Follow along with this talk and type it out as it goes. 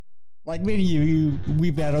Like many of you,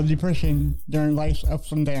 we battle depression during life's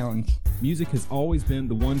ups and downs. Music has always been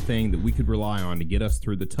the one thing that we could rely on to get us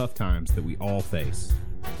through the tough times that we all face.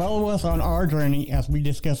 Follow us on our journey as we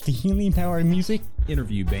discuss the healing power of music,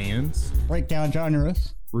 Interview bands, break down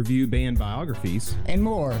genres, review band biographies, and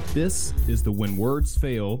more. This is the When Words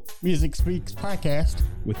Fail Music Speaks podcast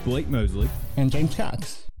with Blake Mosley and James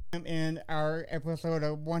Cox. In our episode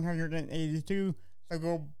of 182, so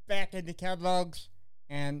go back in the catalogs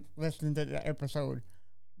and listen to the episode.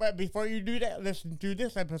 But before you do that, listen to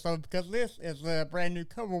this episode, because this is a brand new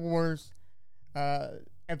Cover Wars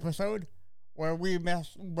episode where we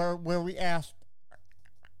asked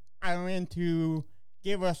Aaron to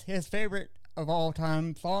give us his favorite of all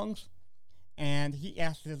time songs, and he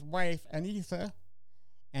asked his wife Anissa,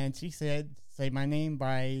 and she said, "Say My Name"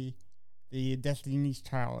 by the Destiny's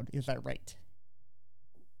Child. Is that right?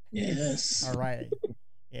 Yes. All right.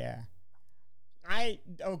 Yeah.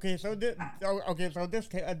 So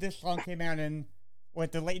this song came out in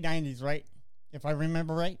the late 90s, right? If I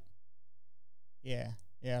remember right. Yeah.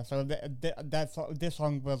 So this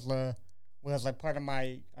song was like part of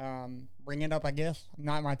my bringing up, I guess.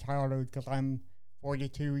 Not my childhood, because I'm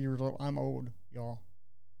 42 years old. I'm old, y'all.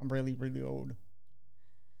 I'm really, really old.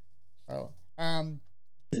 So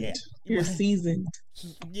yeah. You're seasoned.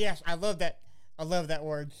 Yes, I love that. I love that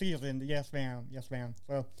word, seasoned. Yes, ma'am.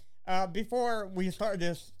 So, before we start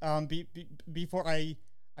this, before I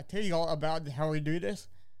tell you all about how we do this,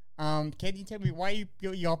 can you tell me why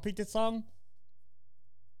y'all picked this song?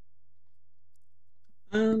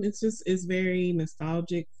 It's very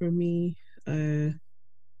nostalgic for me. I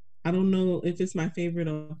don't know if it's my favorite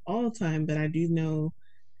of all time, but I do know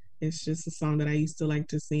it's just a song that I used to like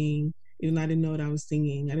to sing. Even though I didn't know what I was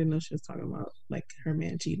singing. I didn't know she was talking about like her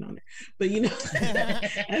man cheating on her. But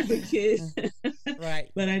as a kid. Right.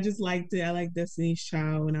 But I just liked it. I liked Destiny's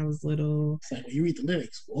Child when I was little. It's like when you read the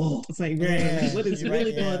lyrics, whoa. It's like, what is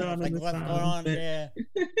really going on in the what's song? Going on? But, yeah.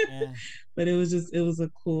 But it was a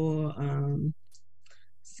cool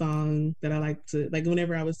song that I like to, like,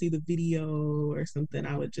 whenever I would see the video or something,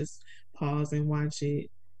 I would just pause and watch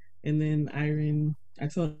it. And then I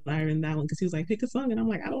told Iron that one because he was like, pick a song. And I'm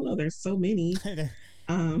like, I don't know. There's so many. There's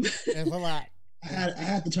a lot. I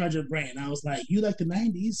had to charge your brain. I was like, you like the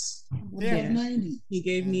 90s? What about 90s? He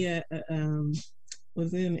gave me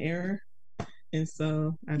was it an error? And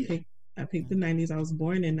so I picked the 90s. I was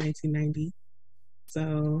born in 1990.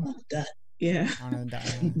 So, yeah.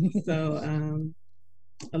 So,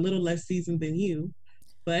 a little less seasoned than you.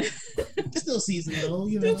 But still seasoned though,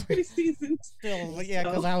 still pretty seasoned. Still, yeah,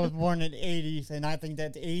 because I was born in the 80s, and I think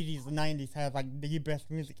that the 80s and 90s have like the best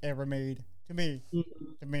music ever made to me.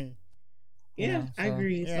 Mm-hmm. To me. Yeah, I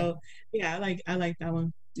agree. Yeah. So yeah, I like that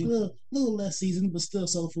one. A little less seasoned, but still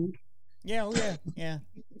soul food. Yeah,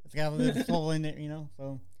 It's got a little soul in it,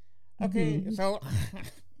 So okay, so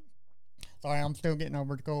sorry, I'm still getting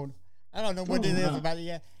over the cold. I don't know what it is about it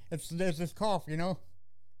yet. There's this cough,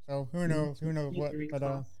 So who knows what?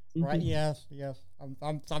 But right? Yes.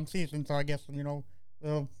 I'm seasoned, so I guess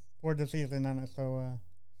we'll pour the season on it. So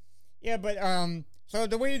yeah, but so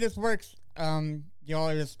the way this works, y'all,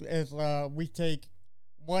 is we take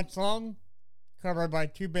one song covered by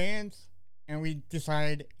two bands, and we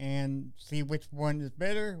decide and see which one is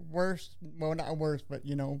better, worse. Well, not worse, but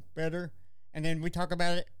better. And then we talk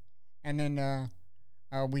about it, and then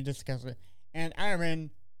we discuss it. And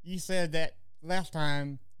Aaron, you said that last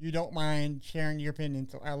time you don't mind sharing your opinion,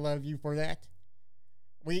 so I love you for that.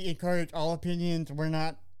 We encourage all opinions. We're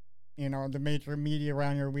not, the major media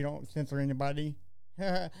around here. We don't censor anybody.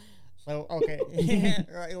 So, okay.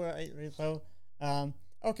 right. So,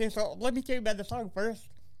 okay, so let me tell you about the song first,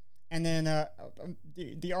 and then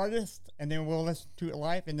the artist, and then we'll listen to it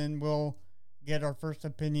live, and then we'll get our first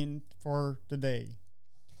opinion for today.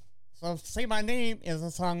 So, Say My Name is a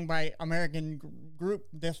song by American group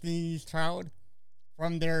Destiny's Child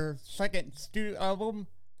from their second studio album,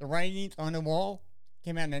 The Writings on the Wall,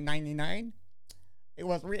 came out in 1999. It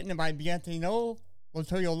was written by Beyonce Knowles,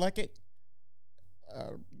 Latoya Luckett,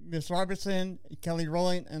 Miss Robertson, Kelly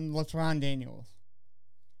Rowland, and LaShawn Daniels.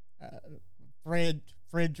 Fred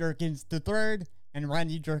Jerkins III and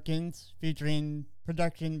Rodney Jerkins, featuring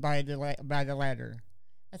production by the latter.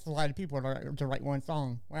 That's a lot of people to write one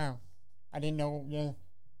song. Wow. I didn't know. Yeah.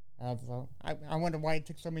 So I wonder why it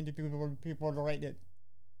took so many people to write it.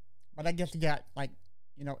 But I guess you got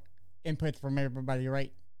inputs from everybody,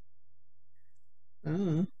 right?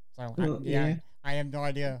 So I have no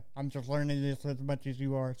idea. I'm just learning this as much as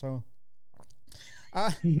you are. So.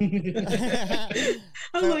 I'm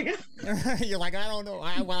like, you're like, I don't know.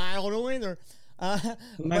 I don't know either.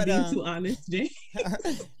 Am I being too honest, Jay?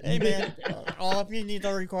 Hey man, all opinions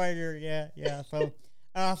are required here. Yeah. So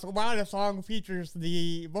while the song features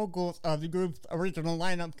the vocals of the group's original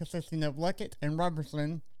lineup consisting of Luckett and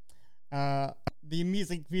Robertson, the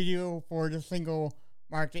music video for the single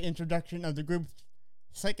marked the introduction of the group's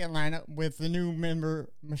second lineup with the new member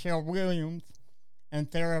Michelle Williams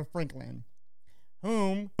and Sarah Franklin,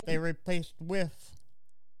 whom they replaced with.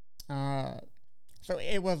 So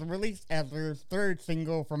it was released as their third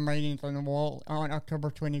single from Writings on the Wall on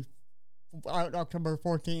October 14th,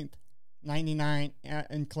 1999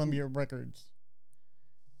 in Columbia Records.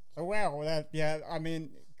 So I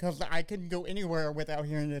mean, because I couldn't go anywhere without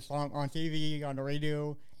hearing this song on TV, on the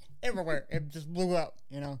radio, everywhere. It just blew up,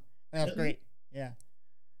 That's great. Yeah.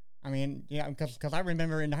 I mean, because I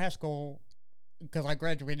remember in high school, because I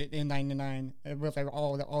graduated in 99, it was like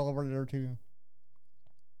all over there too.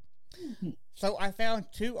 So I found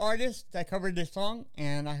 2 artists that covered this song,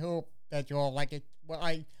 and I hope that you all like it. Well,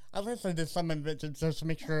 I listened to some of it just to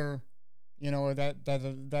make sure, that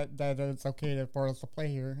it's okay for us to play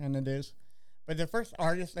here, and it is. But the first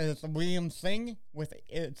artist is William Singh with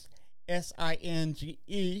it's Singe.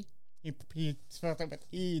 He spelled it with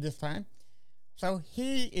E this time. So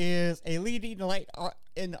he is a leading light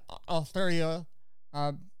in Australia,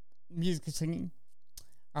 music singing.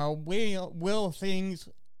 Will sings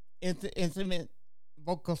intimate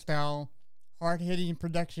vocal style, hard-hitting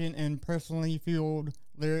production, and personally fueled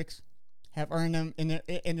lyrics have earned him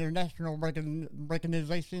international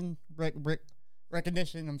recognition.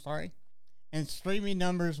 And streaming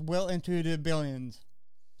numbers well into the billions.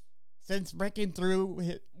 Since breaking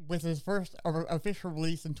through with his first official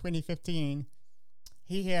release in 2015,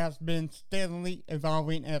 he has been steadily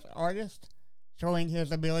evolving as an artist, showing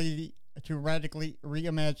his ability to radically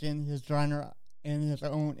reimagine his genre in his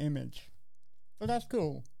own image. So that's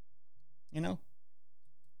cool,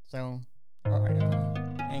 So, alright,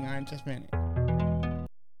 hang on just a minute.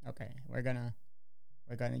 Okay, we're gonna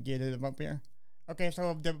get it up here. Okay,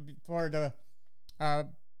 so for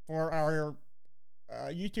our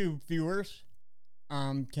YouTube viewers,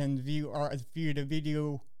 can view the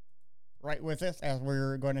video right with us as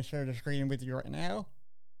we're going to share the screen with you right now.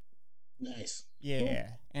 Nice. Yeah,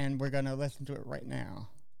 cool. And we're going to listen to it right now.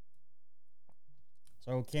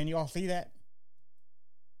 So can you all see that?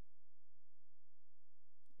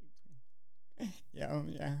 Yeah,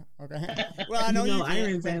 okay. Well, I know you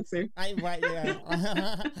Iron's answer. I'm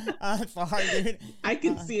sorry, dude. I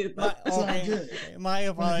can see it. Okay. Good. My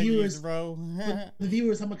apologies, bro. The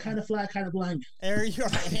viewers, I'm a kind of fly, kind of blind. There you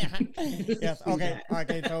are. Yes. Okay.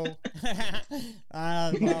 Okay. So,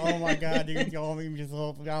 oh my God, dude, y'all make me just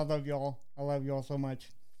love. I love y'all. I love y'all so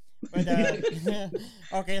much. But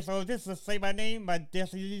okay, so this is "Say My Name" by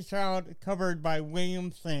Destiny's Child, covered by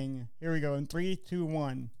William Singh. Here we go in 3, 2,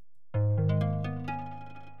 1.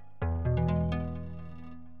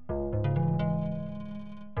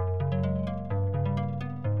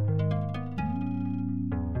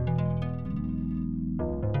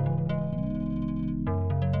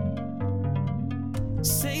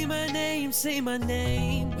 Say my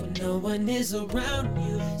name when no one is around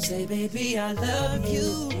you. Say, baby, I love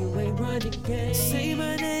you. You ain't running game. Say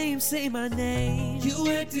my name.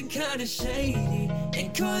 You acting kinda shady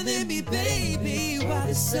and calling me baby. Why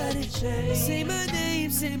the sudden change? Say my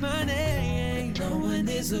name. No one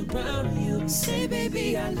is around you. Say,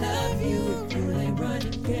 baby, I love you. You ain't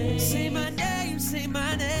running game. Say my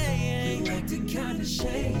name. You acting kinda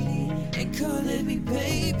shady and calling me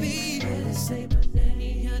baby. Better say my name.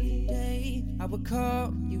 I would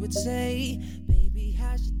call, you would say, baby,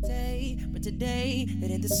 how's your day? But today,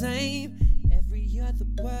 it ain't the same. Every other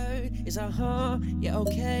word is yeah,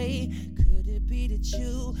 okay. Could it be that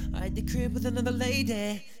you are at the crib with another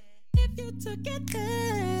lady? If you took it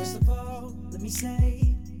there, first of all, let me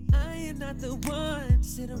say, I am not the one to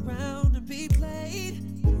sit around and be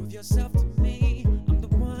played. Prove yourself to me, I'm the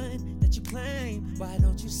one that you claim. Why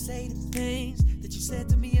don't you say the things that you said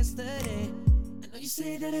to me yesterday? You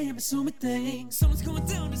say that I am assuming things. Someone's going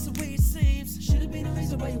down, that's the way it seems. Should've been a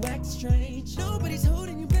reason why you acting strange. Nobody's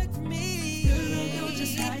holding you back from me. Girl, I know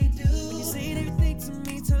just how you do. You saying everything to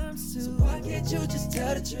me times 2. So why can't you just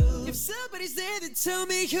tell the truth? If somebody's there, then tell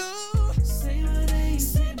me who. Say my name.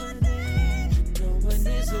 No one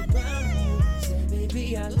is around you. Say,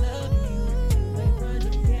 baby, I love you. You ain't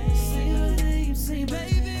running game. Say my name,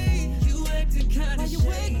 baby. You acting kinda shady. Why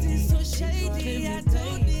you acting so shady? I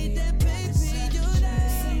don't need that, baby.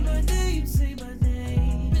 Say my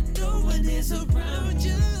name, and no one is around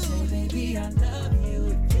you. Say, baby, I love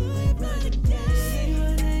you. You ain't running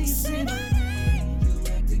game. Say my name. You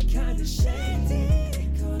acting kinda shady,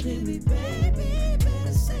 calling me baby.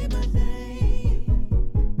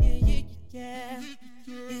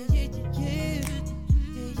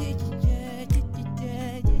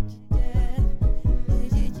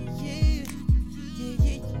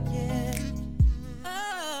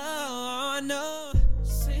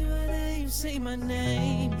 say my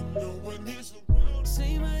name. No one is around.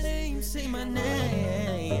 Say my name, say my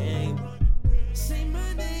name. Say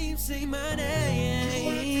my name, say my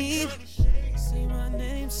name. Say my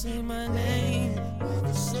name, say my name.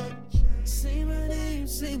 Say my name,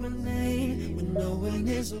 say my name. When no one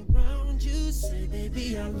is around you, say,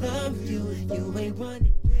 baby, I love you. You ain't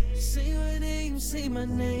running. Say my name, say my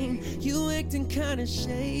name. You acting kinda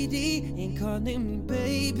shady. Ain't calling me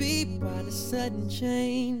baby. Why the sudden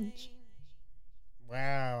change?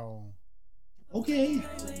 Wow. Okay.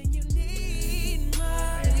 When you need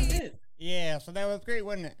my Yeah, so that was great,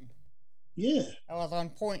 wasn't it? Yeah. That was on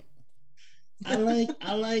point. I like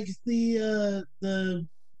the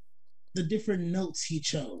different notes he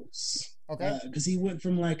chose. Okay. Because he went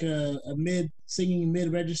from like a singing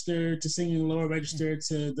mid register to singing lower register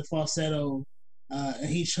to the falsetto, and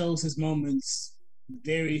he chose his moments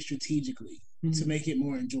very strategically to make it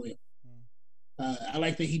more enjoyable. I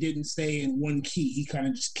like that he didn't stay in one key; he kind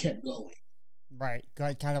of just kept going. Right.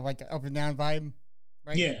 Got kind of like an up and down vibe.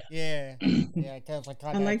 Right? Yeah. Yeah. Yeah. Kind of like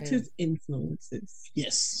I liked his influences.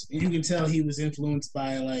 Yes, and you can tell he was influenced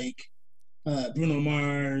by like Bruno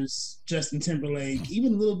Mars, Justin Timberlake,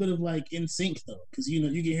 even a little bit of like NSYNC though, because you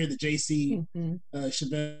can hear the JC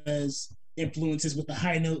Chavez influences with the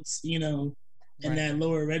high notes, and that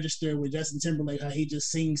lower register with Justin Timberlake, how he just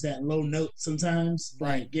sings that low note sometimes.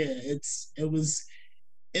 Right. Like, yeah, it was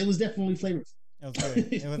definitely flavorful. It was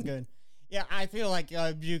good. It was good. Yeah, I feel like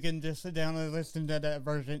you can just sit down and listen to that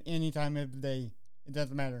version any time of the day. It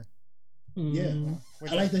doesn't matter. Yeah,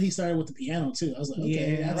 I like that he started with the piano too. I was like,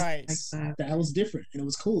 okay, that was different, and it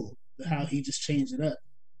was cool how he just changed it up.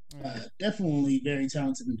 Definitely very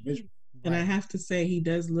talented individual. And I have to say, he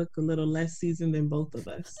does look a little less seasoned than both of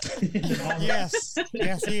us. Yes,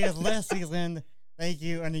 he is less seasoned. Thank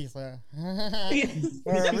you, Anissa.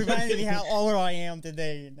 For reminding me how old I am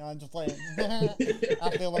today. No, I'm just playing.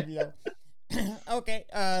 I feel like you know. Okay,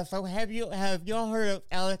 so have y'all heard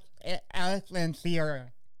of Alex and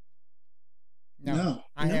Sierra? No,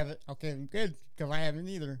 I haven't. Okay, good, because I haven't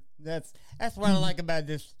either. That's what I like about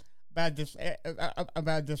this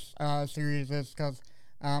series is because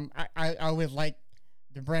I always like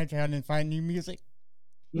to branch out and find new music,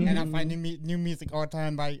 and I find new music all the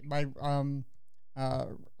time by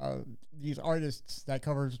these artists that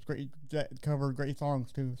cover great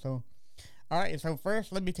songs too. So, all right. So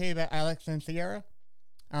first, let me tell you about Alex and Sierra.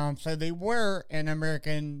 So they were an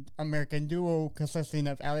American duo consisting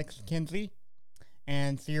of Alex Kinsey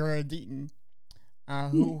and Sierra Deaton,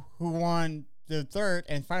 who won the third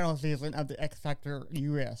and final season of the X Factor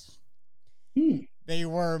US. They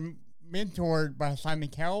were mentored by Simon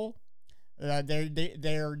Cowell. Their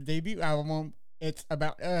debut album, It's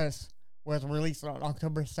About Us, was released on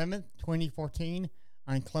October 7th, 2014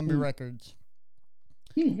 on Columbia Records.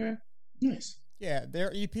 Nice. Yeah,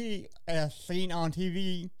 their EP, As Seen on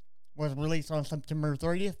TV, was released on September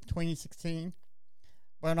 30th, 2016.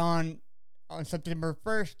 But on September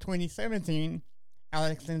 1st, 2017,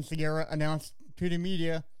 Alex and Sierra announced to the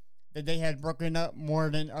media that they had broken up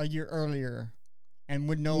more than a year earlier and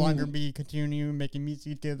would no longer be continuing making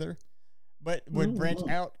music together, but would branch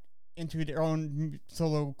out into their own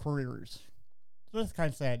solo careers. So that's kind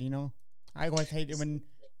of sad, I always hate it when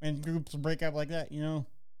groups break up like that, Yeah,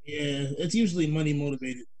 it's usually money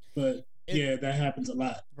motivated, but that happens a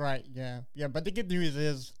lot. Right, yeah. But the good news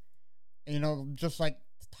is, just like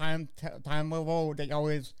time of old, they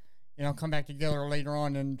always, come back together later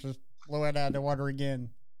on and just blow it out of the water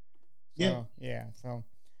again. So, So,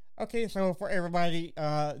 okay, so for everybody,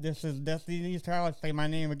 this is Destiny's Child. Say my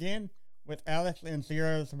name again with Alex and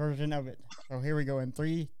Sierra's version of it. So here we go in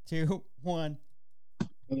 3, 2, 1.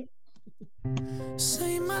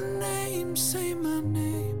 Say my name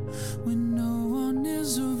when no one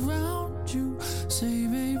is around you. Say,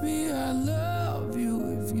 baby, I love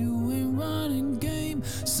you if you ain't running game.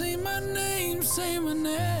 Say my name,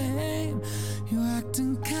 you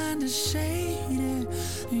acting kinda shady.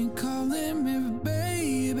 Ain't calling me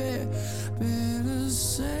baby, better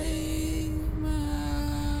say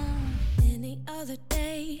my. Any other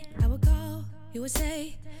day, I would call, you would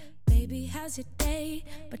say, baby, how's your day?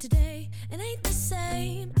 But today, it ain't the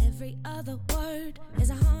same. Every other word is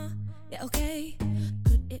a yeah, okay.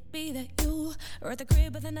 Could it be that you are at the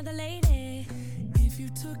crib with another lady? If you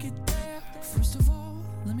took it there, first of all,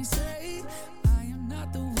 let me say, I am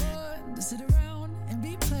not the one to sit around and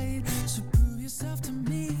be played. So prove yourself to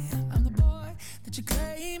me, I'm the boy that you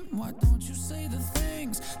claim. Why don't you say the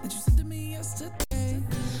things that you said to me yesterday?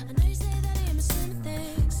 I know you say that I am assuming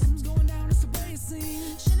things. Something's going down, it's the way it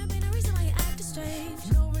seems. Should've been a reason why you acted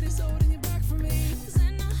strange. Nobody's holding you back from me, 'cause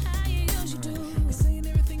I know how you usually do. you're saying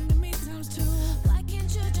everything to me times 2.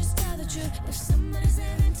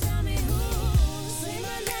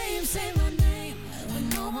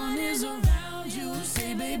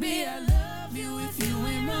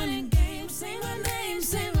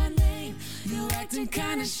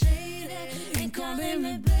 kinda shady. Ain't calling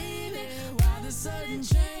me baby. Why the sudden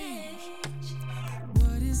change?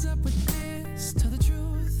 What is up with this? Tell the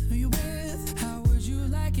truth, who you with? How would you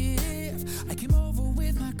like it if I came over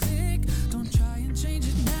with my clique? Don't try and change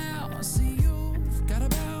it now. I see you've got a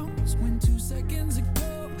bounce when 2 seconds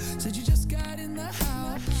ago said you just got in the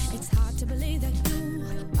house. It's hard to believe that you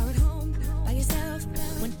are at home by yourself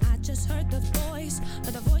when I just heard the voice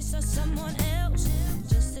or the voice of someone else.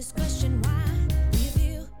 Just this question, why do you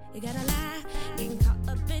feel you gotta lie? Getting caught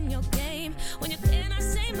up in your game when you cannot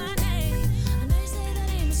say my name. I know you say that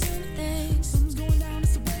ain't assuming things. Something's going down,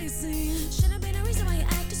 it's the way it seems. Should have been a reason why you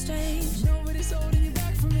acted strange. Nobody's holding you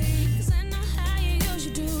back from me. 'Cause I know how you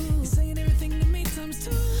usually do. You're saying everything to me times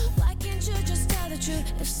two. Why can't you just tell the truth?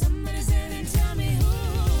 If somebody's there, then tell me who.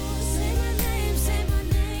 Say my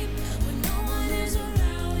name when no one is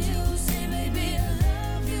around you. Say, baby, I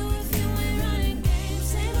love you if you ain't running games.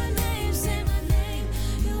 Say my name.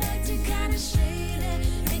 You acting kinda shady.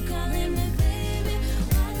 Ain't calling me baby.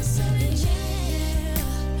 Why the sudden change?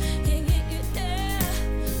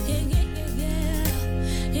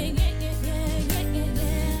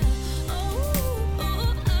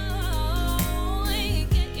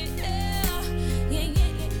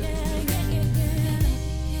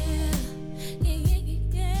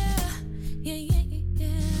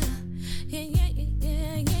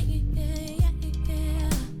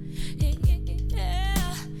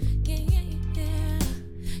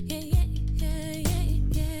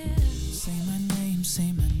 Say my name,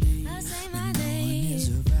 say my name. I say When my no one name. is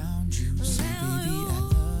around you. Say, Around baby, you. I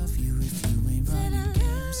love you if you ain't running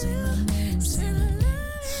games. Say my name, say my name.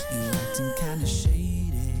 You acting kinda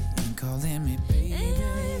shady, ain't calling me baby.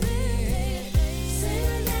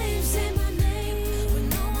 Say my name when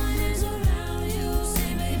no one is around you.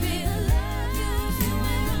 Say, baby, I love you if you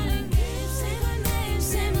ain't running games. Say my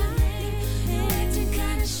name. You acting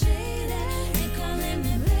kinda shady, ain't calling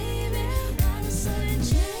me baby. Why the sudden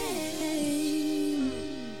change?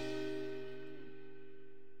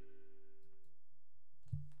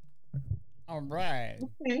 All right.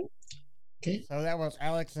 Okay. Okay. So that was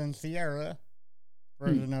Alex and Sierra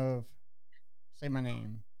version of "Say My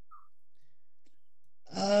Name."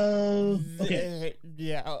 Okay.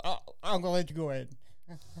 Yeah, I'm gonna let you go ahead.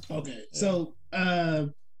 Okay. So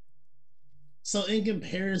so in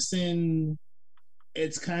comparison,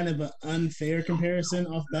 it's kind of an unfair comparison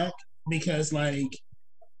off back because like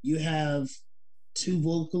you have two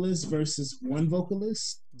vocalists versus one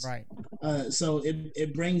vocalist. Right. So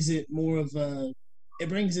it brings it more of a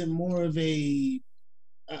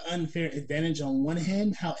unfair advantage on one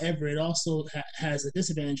hand. However, it also has a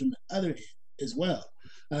disadvantage on the other end as well,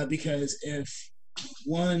 because if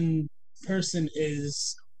one person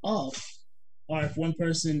is off, or if one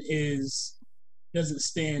person doesn't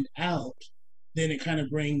stand out, then it kind of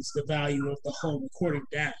brings the value of the whole recording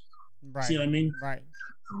down. Right. See what I mean? Right.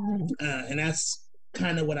 And that's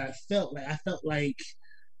kind of what I felt like. I felt like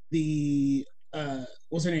the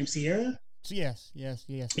what's her name, Sierra? Yes. Yeah.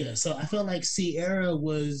 So I felt like Sierra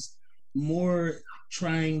was more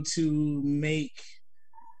trying to make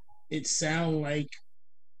it sound like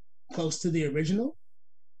close to the original,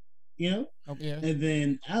 you know? Oh, yeah. And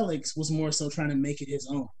then Alex was more so trying to make it his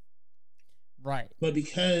own. Right. But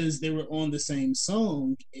because they were on the same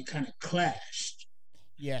song, it kind of clashed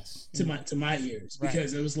Yes. to my ears, Right.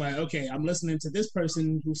 because it was like, okay, I'm listening to this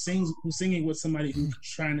person who's singing with somebody who's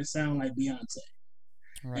trying to sound like Beyonce.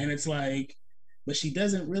 Right. And it's like, but she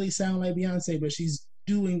doesn't really sound like Beyonce, but she's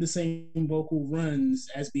doing the same vocal runs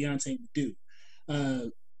as Beyonce would do.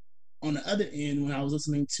 On the other end, when I was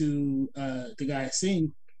listening to the guy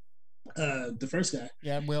sing, the first guy,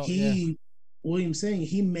 Yeah. Well. William Singh,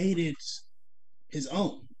 he made it his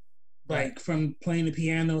own, Right. like from playing the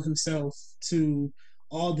piano himself to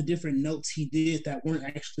all the different notes he did that weren't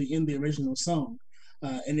actually in the original song,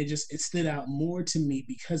 and it stood out more to me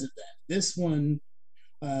because of that. This one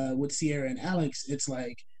with Sierra and Alex, it's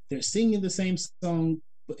like they're singing the same song,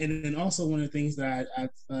 and then also one of the things that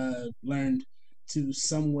I've learned to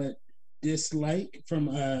somewhat dislike from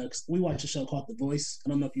we watch a show called The Voice. I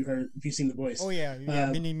don't know if you've seen The Voice. Oh yeah.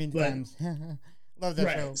 Many but- times. Love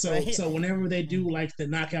that show. Right. So whenever they do like the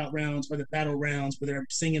knockout rounds or the battle rounds where they're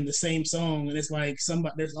singing the same song, and it's like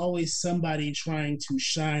there's always somebody trying to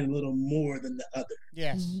shine a little more than the other,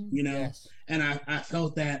 Yes. you know? Yes. And I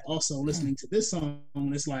felt that also listening to this song.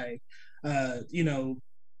 It's like, I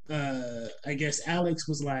guess Alex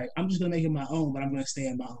was like, I'm just gonna make it my own, but I'm gonna stay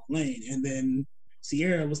in my own lane. And then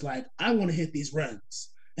Sierra was like, I want to hit these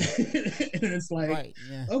runs. And it's like, Right.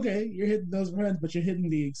 Yeah. okay, you're hitting those runs, but you're hitting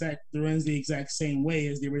the runs the exact same way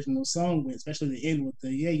as the original song, with especially the end with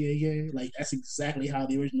the yeah. Like that's exactly how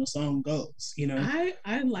the original song goes. You know,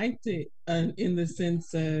 I liked it in the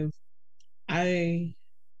sense of I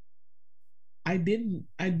didn't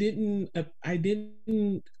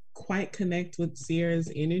quite connect with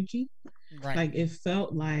Sierra's energy. Right. Like it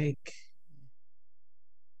felt like,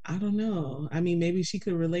 I don't know. I mean, maybe she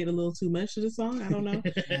could relate a little too much to the song. I don't know.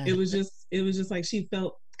 It was just like she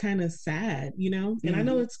felt kind of sad, you know. And I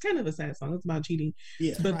know it's kind of a sad song. It's about cheating.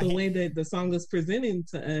 Yeah. But the way that the song was presented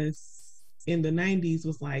to us in the 90s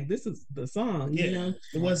was like, this is the song, you know.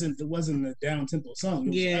 It wasn't a down tempo song. It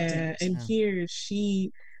was yeah. And here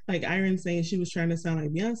she, like Iron saying she was trying to sound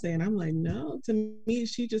like Beyonce, and I'm like, no, to me,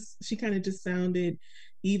 she kind of just sounded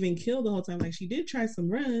even killed the whole time. Like she did try some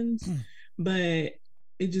runs, but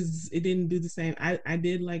it didn't do the same. I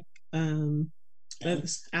did like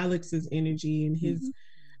Alex's energy and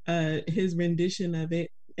his rendition of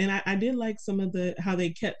it. And I did like some of how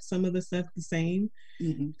they kept some of the stuff the same,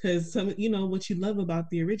 because some, you know, what you love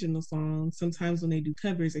about the original song, sometimes when they do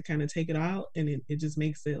covers, it kind of take it out and it just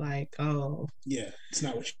makes it like, oh yeah, it's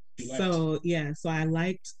not what you like. So yeah, so I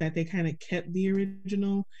liked that they kind of kept the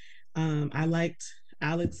original. I liked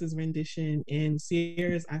Alex's rendition, and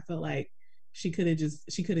Sierra's, I felt like she could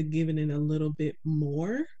have given it a little bit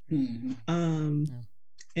more. And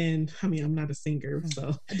I mean, I'm not a singer,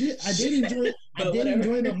 so I did enjoy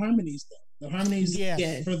the harmonies though. The harmonies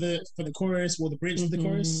for the chorus, the bridge for the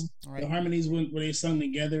chorus, the harmonies when they sung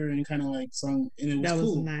together and kind of like sung, and it was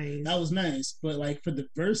cool. Nice. That was nice. But like for the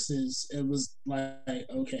verses, it was like,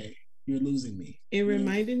 okay, you're losing me. It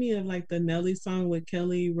reminded me of like the Nelly song with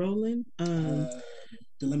Kelly Rowland,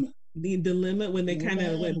 Dilemma. The Dilemma, when they kind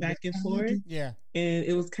of went back and forth. Yeah. And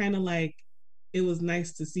it was kind of like, it was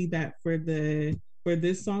nice to see that for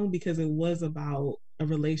this song, because it was about a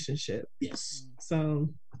relationship. Yes. So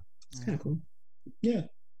it's kind of cool. Yeah.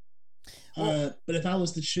 But if I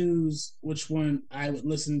was to choose which one I would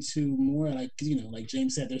listen to more, like, you know, like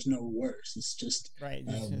James said, there's no worse. It's just, right.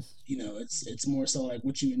 You know, it's more so like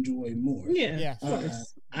what you enjoy more. Yeah.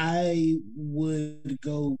 I would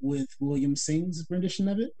go with William Singh's rendition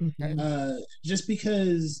of it, just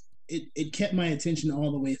because it kept my attention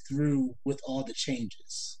all the way through with all the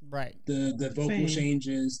changes. Right. The vocal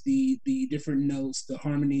changes, the different notes, the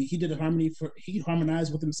harmony. He did a harmony he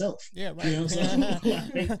harmonized with himself. Yeah, right. You know, so, like,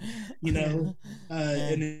 you know,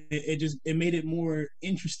 and it made it more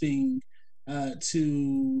interesting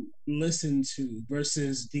to listen to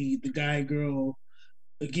versus the guy girl.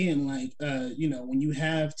 Again, like you know, when you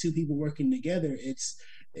have two people working together,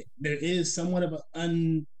 there is somewhat of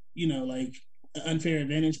an unfair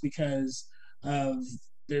advantage because of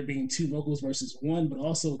there being two vocals versus one, but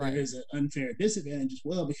also there is an unfair disadvantage as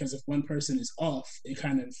well, because if one person is off, it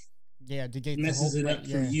kind of messes it up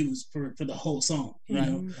for you for the whole song, you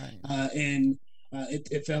know. And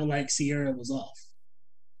it felt like Sierra was off.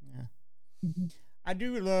 I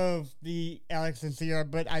do love the Alex and Sierra,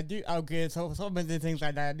 but so some of the things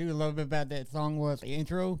that I do love about that song was the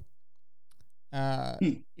intro.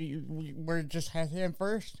 Where it just had him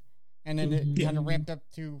first, and then it kind of ramped up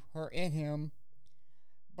to her and him.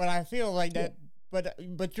 But I feel like that.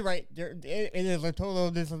 But you're right. It is a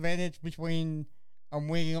total disadvantage between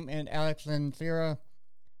William and Alex and Sierra.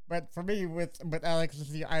 But for me, with Alex and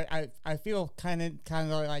Sierra, I feel kind of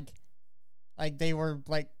like they were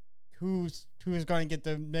like, who's going to get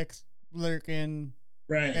the next lyric in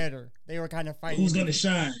better. They were kind of fighting. Who's going to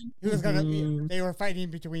shine? Who's going to? They were fighting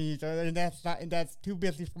between each other, and that's too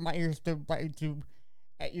busy for my ears to.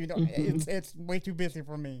 You know, it's way too busy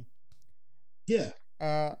for me. Yeah.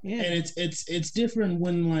 And it's different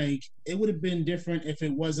when, like, it would have been different if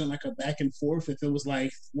it wasn't like a back and forth. If it was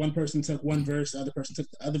like one person took one verse, the other person took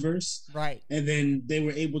the other verse, right? And then they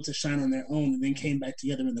were able to shine on their own, and then came back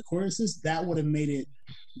together in the choruses. That would have made it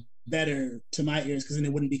better to my ears, because then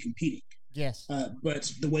it wouldn't be competing. Yes.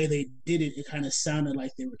 But the way they did it, it kind of sounded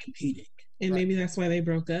like they were competing. And maybe that's why they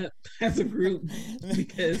broke up as a group,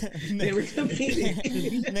 because they were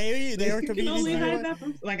competing. Maybe they were competing. You can only hide that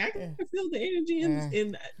from, like, I can feel the energy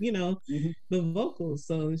in you know, the vocals.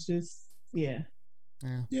 So it's just, yeah.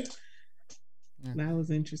 That was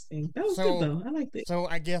interesting. That was good though. I liked it. So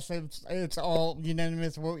I guess it's all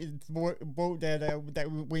unanimous vote that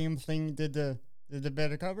William Singh did the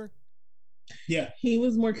better cover. Yeah, he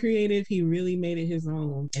was more creative. He really made it his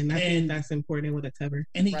own, and I think that's important with a cover.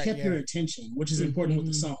 And he kept your attention, which is important with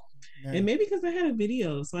the song. Yeah. And maybe because I had a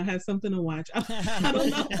video, so I had something to watch. I don't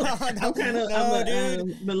know. I'm kind of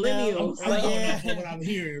millennial. I'm going off of what I'm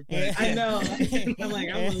hearing. But I know. I'm like,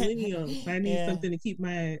 I'm a millennial. So I need something to keep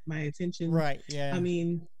my attention. Right. Yeah. I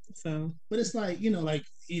mean, so. But it's like, like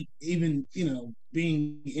even,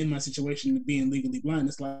 being in my situation, being legally blind,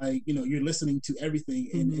 it's like, you're listening to everything.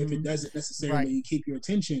 And if it doesn't necessarily keep your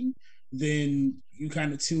attention, then you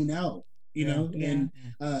kind of tune out, and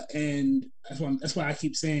that's why I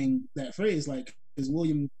keep saying that phrase, like, because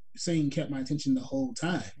William Singh kept my attention the whole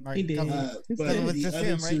time. Right. He did. But the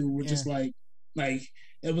other two were just like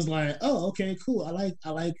it was like, oh, okay, cool. I like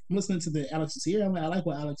I'm listening to the Alex is here. I'm like, I like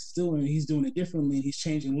what Alex is doing. He's doing it differently. He's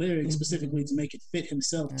changing lyrics specifically to make it fit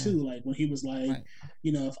himself too. Like when he was like,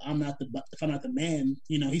 if I'm not the man,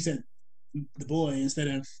 he said the boy instead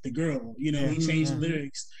of the girl. He changed the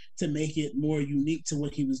lyrics to make it more unique to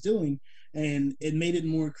what he was doing, and it made it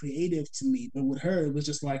more creative to me. But with her, it was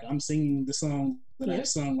just like I'm singing the song that I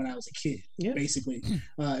sung when I was a kid, basically.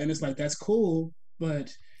 And it's like, that's cool,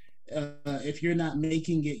 but if you're not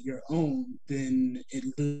making it your own, then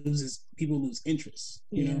people lose interest,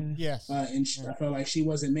 you know? Yes. And I felt like she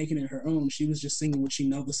wasn't making it her own. She was just singing what she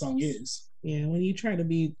know the song is. Yeah, when you try to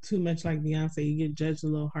be too much like Beyonce, you get judged a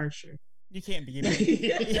little harsher. You can't be. Not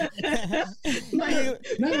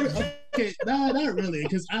really,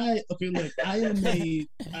 because I am a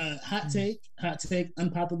hot take,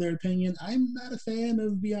 unpopular opinion. I'm not a fan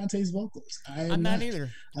of Beyonce's vocals. I'm not either.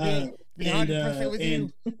 With you.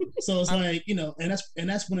 So it's like, and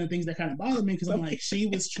that's one of the things that kind of bothered me, because I'm like, she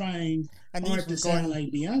was trying hard to sound like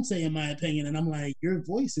Beyonce, in my opinion, and I'm like, your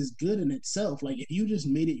voice is good in itself. Like, if you just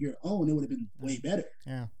made it your own, it would have been way better.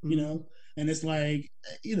 Yeah. And it's like,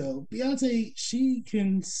 Beyonce, she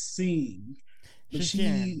can sing. But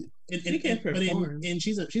she can perform. And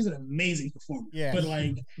she's an amazing performer. Yeah. But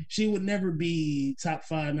like, she would never be top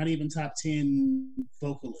 5, not even top 10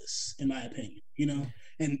 vocalists, in my opinion.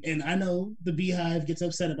 And I know the Beehive gets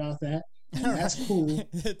upset about that. And that's cool,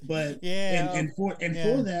 but for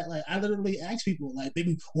that, like, I literally ask people, like, they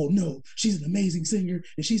be, oh no, she's an amazing singer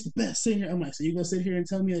and she's the best singer. I'm like, so you gonna sit here and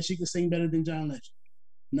tell me that she could sing better than John Legend?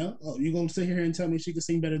 No. Oh, you gonna sit here and tell me she could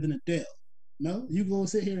sing better than Adele? No. You gonna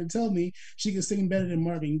sit here and tell me she could sing better than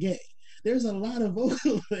Marvin Gaye? There's a lot of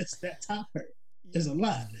vocalists that top her. There's a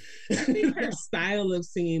lot. I think her style of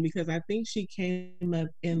singing, because I think she came up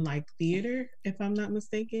in like theater, if I'm not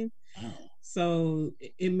mistaken. Oh. So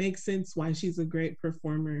it makes sense why she's a great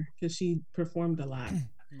performer, because she performed a lot.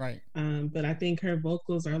 Right. But I think her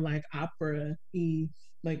vocals are like opera-y.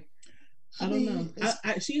 Like, I don't know.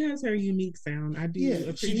 She has her unique sound. I do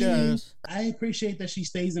appreciate. She does. I appreciate that she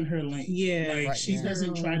stays in her lane. Yeah. Like, she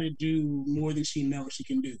doesn't try to do more than she knows she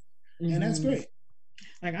can do. And that's great.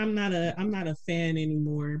 Like, I'm not a fan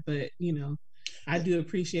anymore, but I do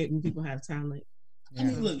appreciate when people have talent. I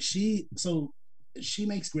mean, look, she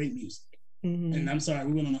makes great music. And I'm sorry,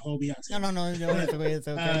 we went on a whole Beyonce. No, it's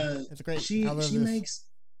okay. It's great.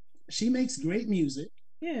 She makes great music.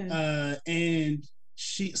 Yeah. And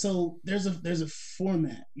there's a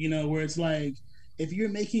format, where it's like, if you're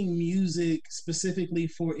making music specifically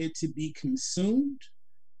for it to be consumed,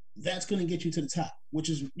 that's going to get you to the top, which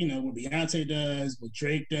is, what Beyonce does, what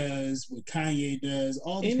Drake does, what Kanye does,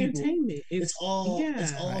 all these entertainment. People. It's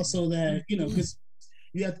all so that, because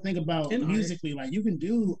you have to think about musically, like, you can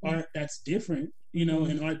do art that's different,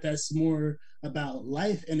 and art that's more about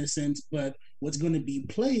life in a sense, but what's going to be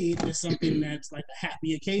played is something that's like a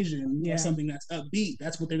happy occasion or something that's upbeat.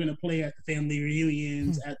 That's what they're going to play at the family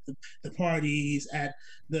reunions, at the parties, at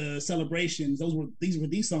the celebrations.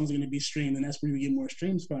 These songs are going to be streamed, and that's where we get more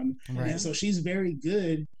streams from. Right. And so she's very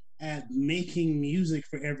good at making music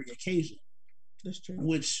for every occasion. That's true.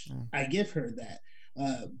 Which I give her that.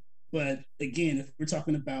 But again, if we're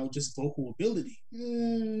talking about just vocal ability,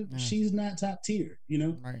 she's not top tier,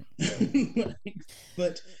 Right.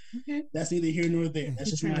 But that's neither here nor there.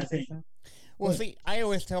 That's just my opinion. Well, see, I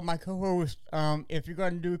always tell my co-host, if you're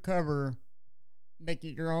going to do a cover, make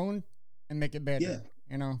it your own and make it better.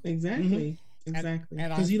 Exactly. Exactly.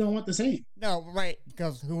 Because you don't want the same. No, right.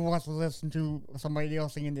 Because who wants to listen to somebody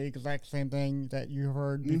else singing the exact same thing that you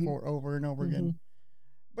heard before over and over again?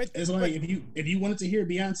 But it's like, if you wanted to hear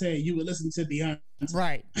Beyonce, you would listen to Beyonce.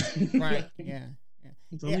 Right. Yeah.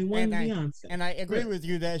 It's only one Beyonce. And I agree with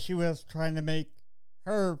you that she was trying to make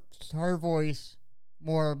her voice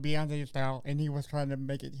more Beyonce style, and he was trying to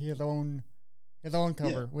make it his own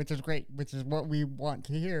cover, which is great, which is what we want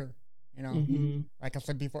to hear. Like I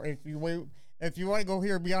said before, if you want to go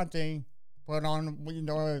hear Beyonce, put on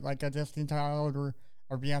like a Destiny Child or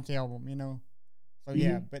Beyonce album, So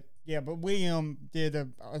but William did a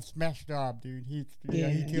smash job, dude. He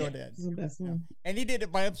killed that. It's the best one. And he did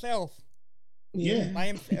it by himself. Yeah. By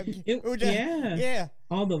himself. Yeah.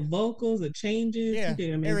 All the vocals, the changes. Yeah. He did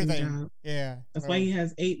an amazing Everything. job. Yeah. That's why he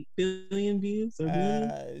has 8 billion views or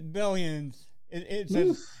billions. It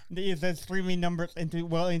says streaming numbers into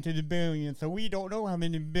the billions. So we don't know how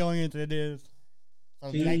many billions it is.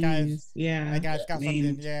 So that guy's got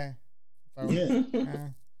something. Yeah. So,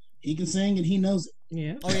 he can sing and he knows it.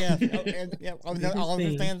 Yeah. Oh yeah. All of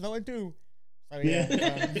his fans know it too. So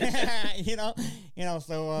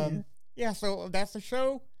so that's the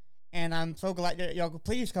show, and I'm so glad that y'all could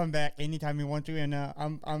please come back anytime you want to, and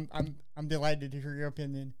I'm delighted to hear your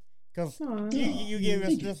opinion, because you gave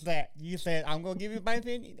us just that. You said I'm gonna give you my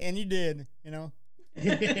opinion, and you did. So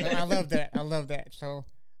I love that. So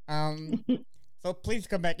so please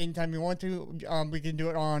come back anytime you want to. We can do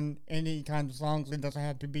it on any kind of songs. It doesn't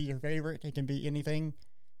have to be your favorite. It can be anything.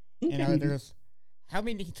 There's how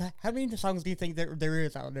many songs do you think there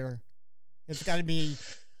is out there? It's got to be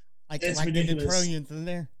like in the trillions, isn't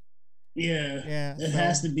there? Yeah. It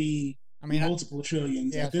has to be. Multiple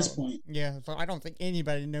trillions at this point. Yeah. So I don't think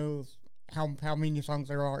anybody knows how many songs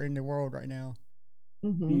there are in the world right now.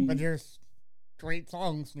 Mm-hmm. But there's great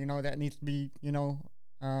songs, that needs to be,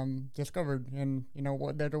 discovered, and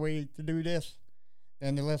what better way to do this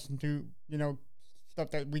than to listen to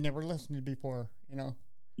stuff that we never listened to before.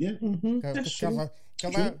 Yeah, because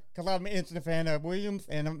I'm an instant fan of Williams,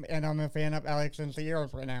 and I'm a fan of Alex and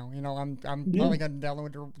Sierra's right now. I'm probably gonna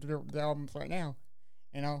download the albums right now.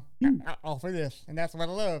 Off of this, and that's what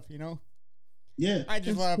I love. Yeah, I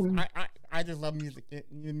just love music.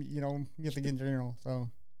 Music in general. So,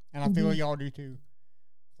 and I feel y'all do too.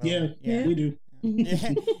 So, yeah, we do.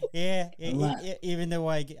 Yeah. Even though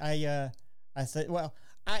I said,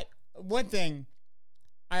 one thing,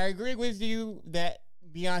 I agree with you that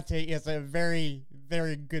Beyonce is a very,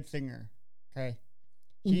 very good singer. Okay,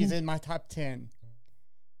 she's in my top 10,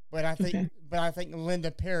 but I think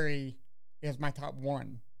Linda Perry is my top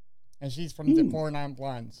 1, and she's from the 4-9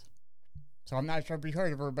 Blondes. So I'm not sure if you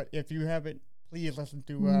heard of her, but if you haven't, please listen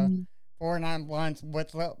to 4-9 Blondes.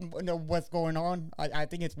 What's up? No, what's going on? I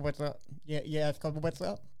think it's What's Up. Yeah, it's called What's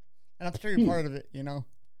Up, and I'm sure you're part of it.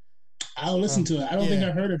 I'll listen to it. I don't think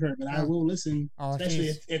I've heard of her, but I will listen,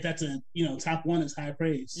 especially if that's a top 1 is high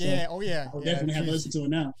praise. So I'll definitely have to listen to it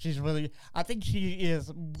now. She's really. I think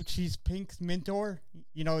she's Pink's mentor.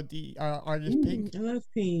 The artist Pink. I love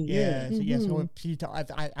Pink. Yeah, so she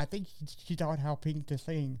taught. I think she taught how Pink to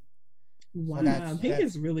sing. Wow, so Pink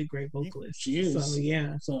is really great vocalist. She is.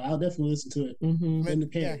 So I'll definitely listen to it. Mm-hmm. Linda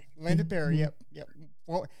Perry. Yeah, Linda Perry. Yep.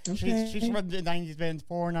 She's from the 90s band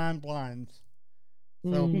 4-9 Blondes.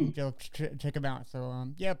 So check them out. So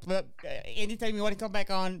but anytime you want to come back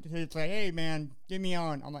on, it's like, hey man, get me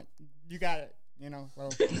on. I'm like, you got it. So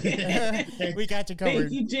we got you covered.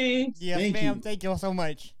 Thank you, James. Yes, ma'am. Thank you all so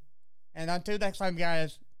much. And until next time,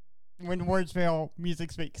 guys. When words fail,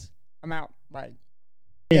 music speaks. I'm out. Bye.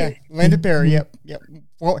 Yeah, Linda Perry. Yep.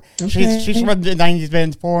 She's from the 90s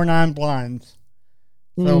band 4-9 Blondes.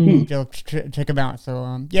 So check them out.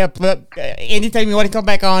 So but anytime you want to come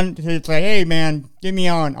back on, it's like, hey man, get me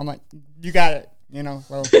on. I'm like, you got it.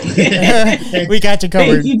 So we got you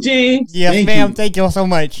covered. Thank you, James. Yes, ma'am. Thank you all so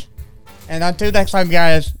much. And until next time,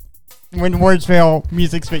 guys. When words fail,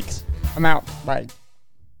 music speaks. I'm out. Bye.